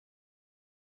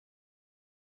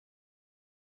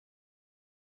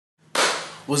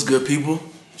What's good, people?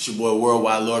 It's your boy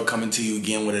Worldwide Lord coming to you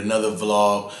again with another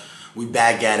vlog. We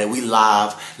back at it, we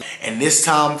live. And this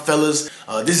time, fellas,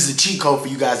 this is a cheat code for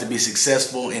you guys to be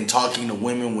successful in talking to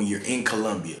women when you're in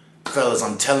Colombia. Fellas,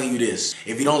 I'm telling you this.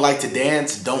 If you don't like to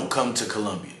dance, don't come to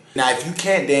Colombia. Now, if you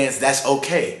can't dance, that's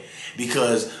okay.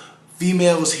 Because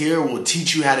females here will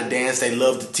teach you how to dance. They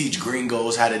love to teach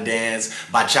gringos how to dance.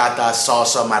 Bachata,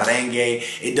 salsa, merengue.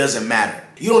 It doesn't matter.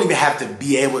 You don't even have to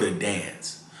be able to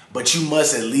dance. But you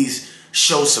must at least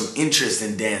show some interest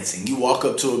in dancing. You walk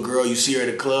up to a girl, you see her at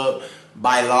a club,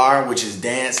 bailar, which is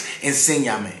dance,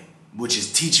 enséñame, which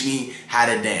is teach me how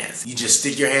to dance. You just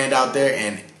stick your hand out there,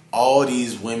 and all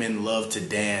these women love to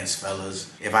dance, fellas.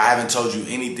 If I haven't told you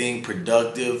anything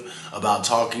productive about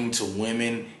talking to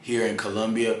women here in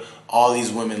Colombia, all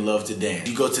these women love to dance.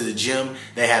 You go to the gym,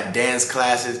 they have dance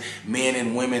classes. Men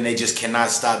and women, they just cannot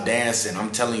stop dancing.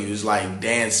 I'm telling you, it's like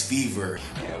dance fever.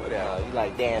 Yeah, whatever. You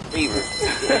like dance fever.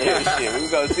 Shit, we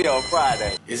gonna see on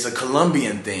Friday. It's a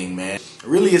Colombian thing, man.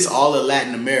 Really, it's all of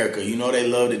Latin America. You know, they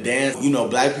love to dance. You know,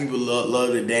 black people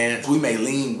love to dance. We may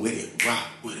lean with it, rock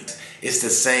with it. It's the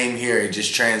same here. It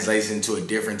just translates into a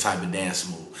different type of dance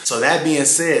move. So that being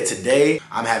said, today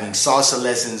I'm having salsa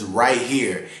lessons right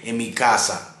here in mi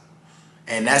casa.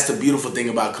 And that's the beautiful thing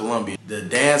about Colombia. The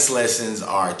dance lessons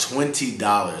are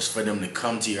 $20 for them to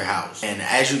come to your house. And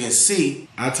as you can see,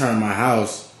 I turned my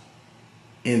house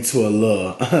into a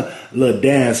little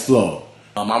dance floor.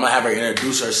 I'm gonna have her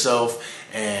introduce herself,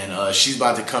 and she's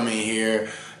about to come in here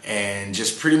and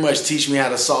just pretty much teach me how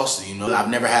to salsa. You know, I've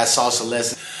never had salsa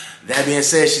lessons. That being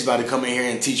said, she's about to come in here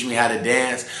and teach me how to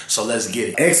dance. So let's get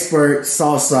it. Expert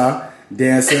salsa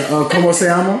dancer. ¿Cómo se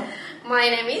llama? My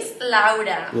name is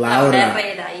Laura. Laura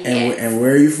Herrera, yes. And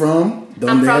where are you from?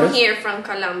 I'm from here, from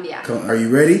Colombia. Are you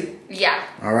ready? Yeah.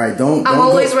 All right. I'm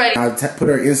always ready. I'll put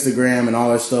her Instagram and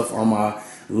all her stuff on my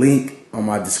link on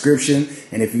my description.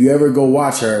 And if you ever go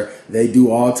watch her, they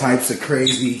do all types of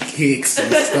crazy kicks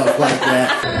and stuff like that.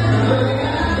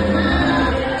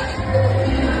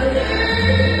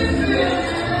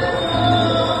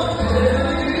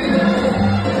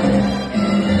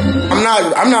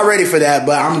 I'm not ready for that,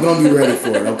 but I'm gonna be ready for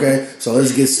it, okay? So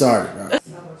let's get started. Right.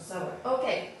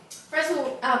 Okay. First of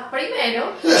all,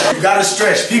 primero. You gotta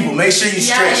stretch, people. Make sure you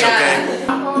stretch, okay?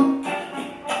 Muy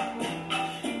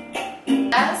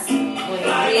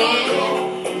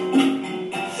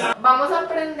bien. Vamos a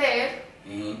aprender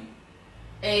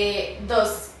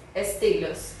dos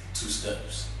estilos. Two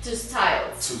steps. Two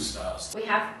styles. Two styles. We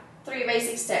have three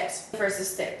basic steps. First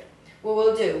step, we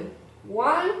will do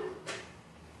 1,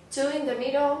 2 in the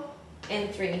middle,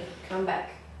 and 3. Come back.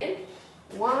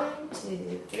 1,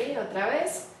 2, 3. Otra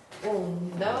vez.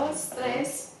 1, 2, 3.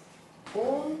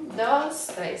 1, 2,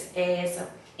 3. Eso.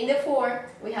 In the 4,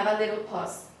 we have a little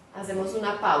pause. Hacemos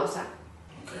una pausa.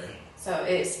 Okay. So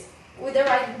it's with the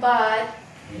right butt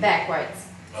backwards.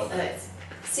 Okay.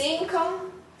 5,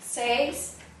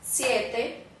 6,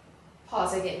 7.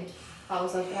 Pause again.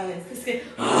 Pausa otra vez.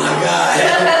 Oh my God.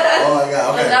 Oh my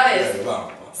God. Okay. Otra vez.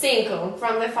 Okay, 5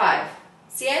 from the 5.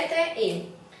 7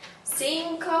 in.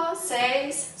 5,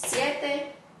 6, 7.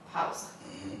 Pausa.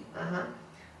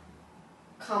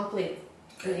 Complete.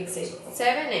 Exit.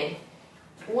 7 in.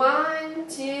 1,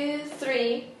 2,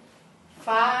 3,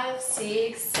 5,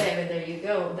 6, 7. There you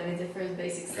go. That is the first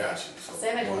basic step. Got you. So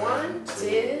 7. 1,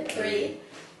 2, 3,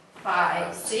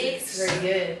 5, 6. Very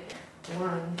good.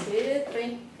 1, 2,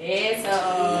 3. Eso.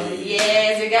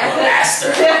 Yes, you got it.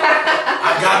 Master.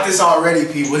 I got this already,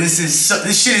 people. This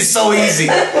shit is so easy.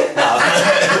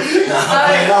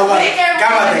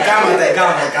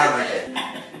 Cálmate.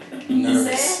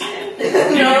 Nervous.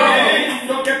 No. 5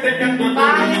 and 1,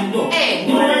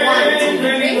 2,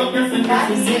 3, 5, 6, 7.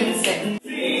 1, 2,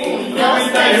 3,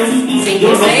 5,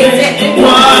 6, 7.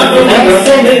 1,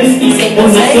 2, 3,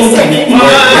 5, 6, 7.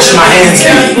 Wash my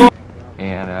hands.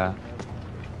 And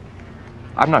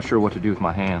I'm not sure what to do with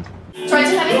my hands. Try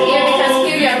to have it here because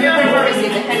here you are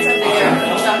reversing the hands of the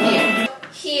girl. Stop here.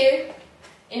 Here,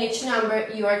 in each number,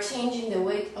 you are changing the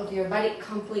weight of your body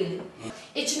completely.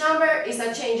 Each number is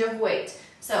a change of weight.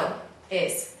 So,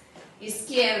 es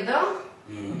izquierdo,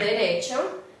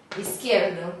 derecho,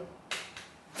 izquierdo.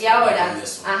 Y ahora,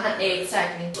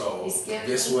 exactly. So, izquierdo.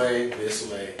 this way, this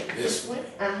way, this way,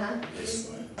 this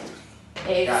way.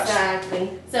 Exactly.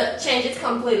 So change it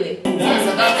completely. Yeah,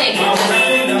 so don't think.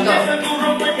 Just go.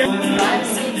 5,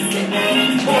 6,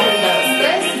 7. 1, 2, 3,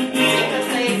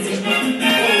 5, 6, 7.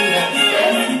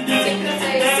 1, 2, 3, 5, 6,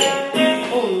 7.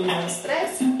 1, 2,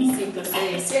 3,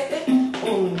 5, 6, 7. 1,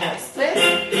 2, 3,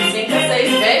 5, 6,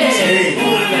 7. 1,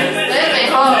 2, 3,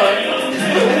 mejor.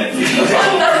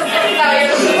 1, 2, 3, está bien.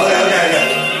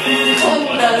 1, 2,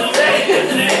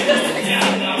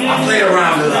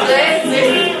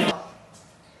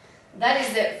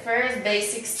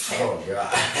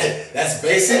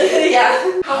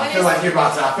 Yeah. I feel like you're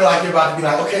about to be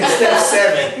like, okay, step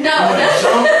 7. No,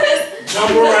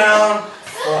 Jump around.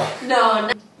 No.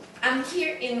 I'm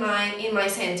here in my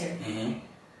center.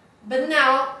 But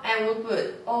now I will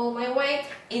put all my weight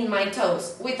in my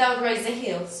toes without raise the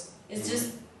heels. It's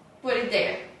just put it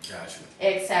there. Gotcha.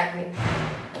 Exactly.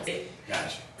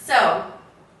 Gotcha. So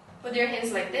put your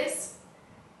hands like this.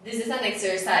 This is an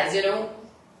exercise. You don't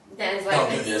dance like Don't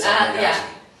this. do this. Yeah.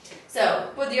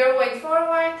 So put your weight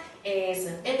forward.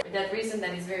 And for that reason,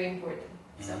 that is very important.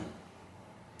 So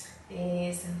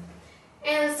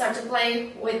and start to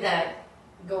play with that.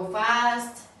 Go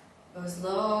fast. Go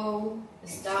slow,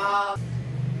 stop.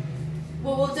 We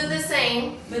will do the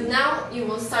same, but now you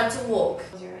will start to walk.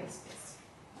 Close your eyes, please.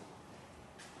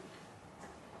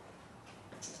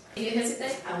 If you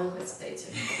hesitate, I will hesitate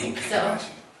too. So,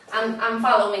 I'm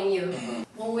following you.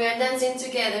 When we are dancing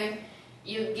together,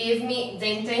 you give me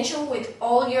the intention with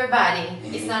all your body.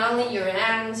 It's not only your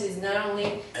hands, it's not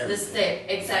only the step,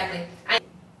 exactly.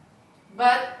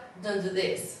 But don't do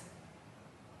this.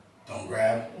 Don't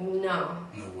grab? No.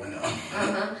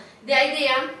 No. The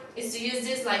idea is to use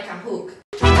this like a hook.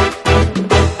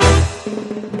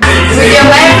 With your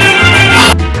left.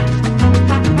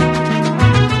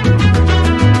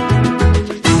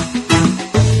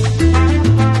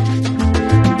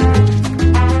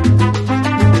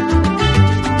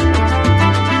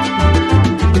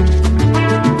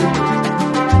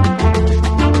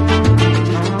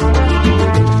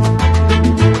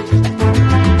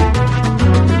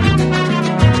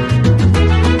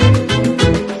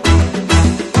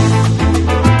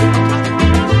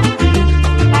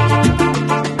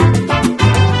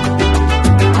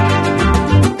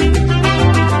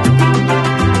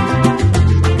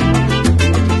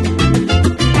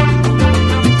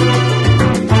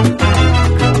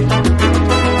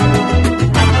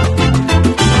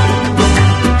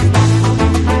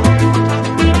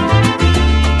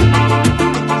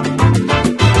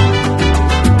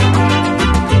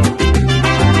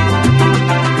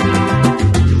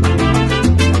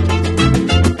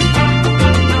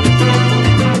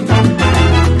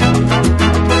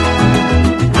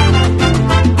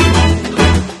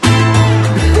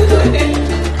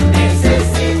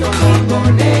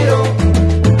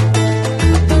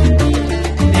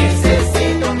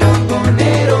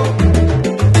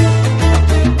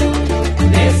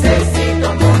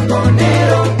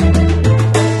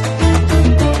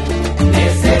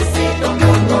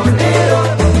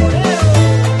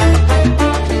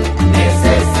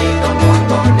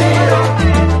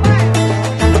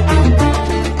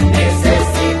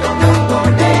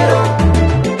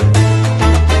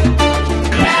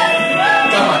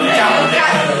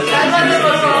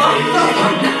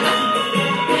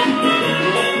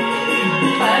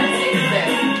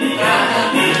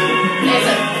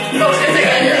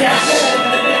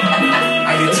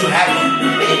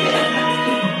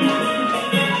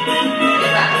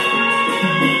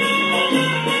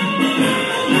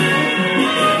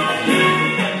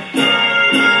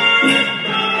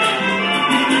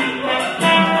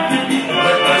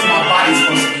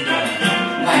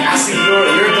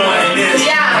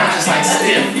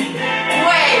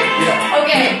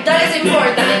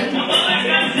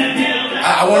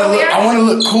 I want to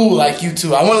look cool like you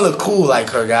too. I want to look cool like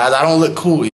her, guys. I don't look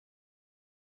cool.